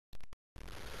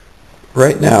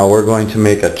Right now we're going to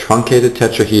make a truncated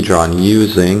tetrahedron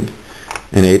using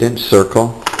an 8-inch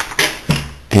circle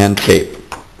and tape.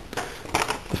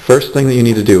 The first thing that you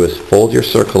need to do is fold your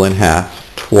circle in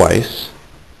half twice.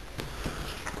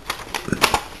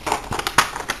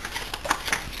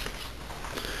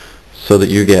 So that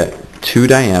you get 2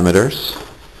 diameters,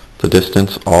 the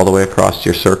distance all the way across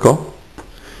your circle,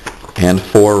 and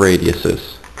 4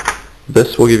 radiuses.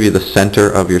 This will give you the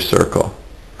center of your circle.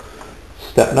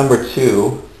 Step number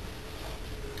 2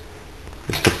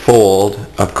 is to fold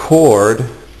a chord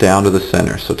down to the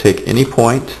center. So take any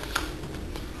point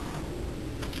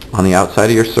on the outside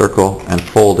of your circle and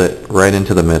fold it right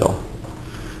into the middle.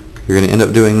 You're going to end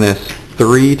up doing this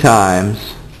 3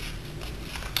 times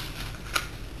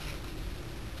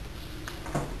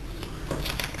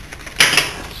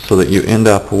so that you end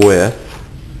up with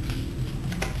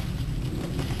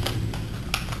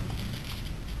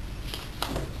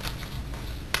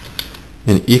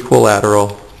an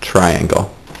equilateral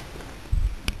triangle.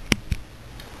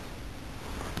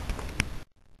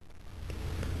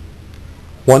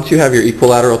 Once you have your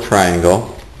equilateral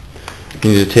triangle,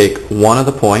 you need to take one of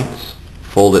the points,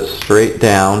 fold it straight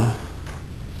down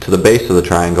to the base of the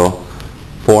triangle,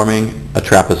 forming a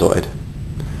trapezoid.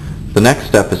 The next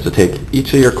step is to take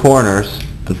each of your corners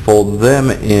and fold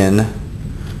them in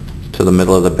to the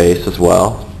middle of the base as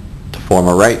well to form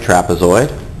a right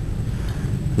trapezoid,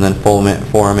 and then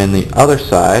form in the other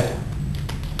side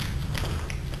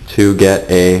to get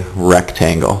a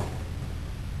rectangle.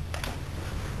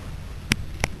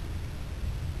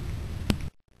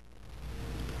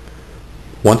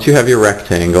 Once you have your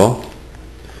rectangle,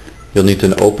 you'll need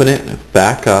to open it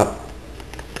back up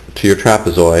to your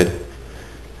trapezoid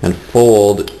and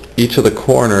fold each of the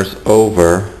corners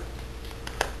over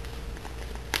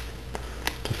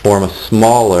to form a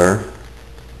smaller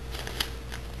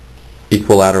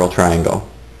equilateral triangle.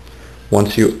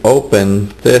 Once you open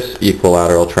this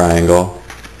equilateral triangle,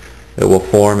 it will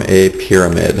form a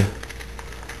pyramid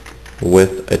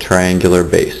with a triangular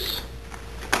base.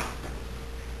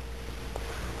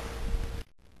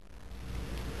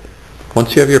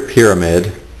 Once you have your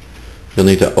pyramid, you'll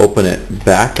need to open it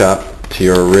back up to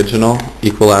your original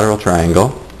equilateral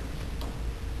triangle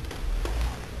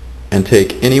and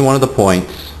take any one of the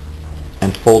points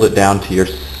and fold it down to your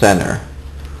center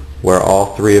where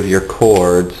all 3 of your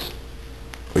chords,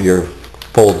 or your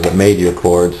folds that made your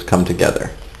chords, come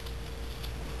together,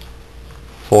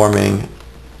 forming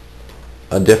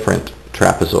a different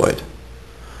trapezoid.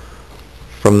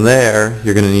 From there,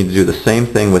 you're going to need to do the same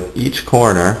thing with each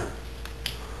corner,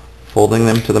 folding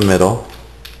them to the middle,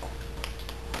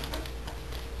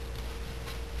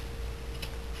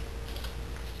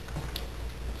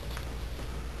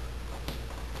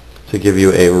 to give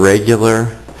you a regular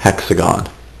hexagon.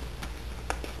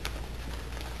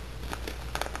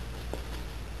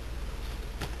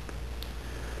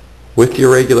 With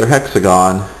your regular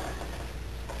hexagon,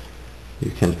 you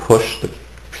can push the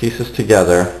pieces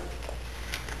together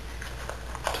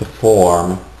to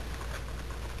form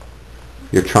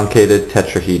your truncated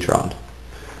tetrahedron.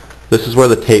 This is where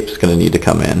the tape's going to need to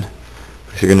come in,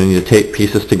 because you're going to need to tape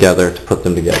pieces together to put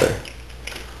them together.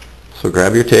 So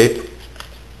grab your tape.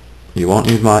 You won't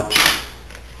need much.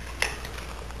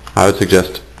 I would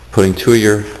suggest putting 2 of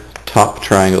your top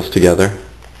triangles together,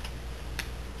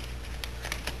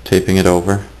 taping it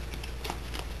over,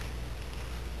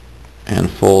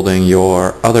 and folding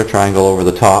your other triangle over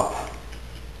the top,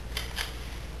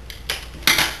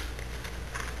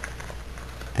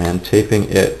 and taping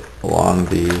it along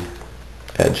the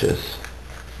edges.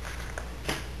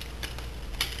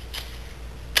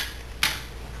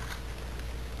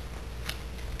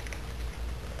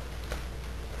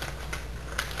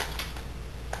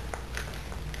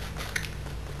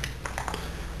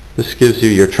 This gives you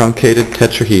your truncated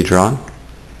tetrahedron,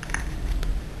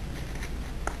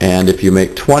 and if you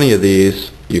make 20 of these,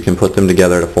 you can put them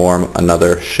together to form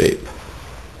another shape.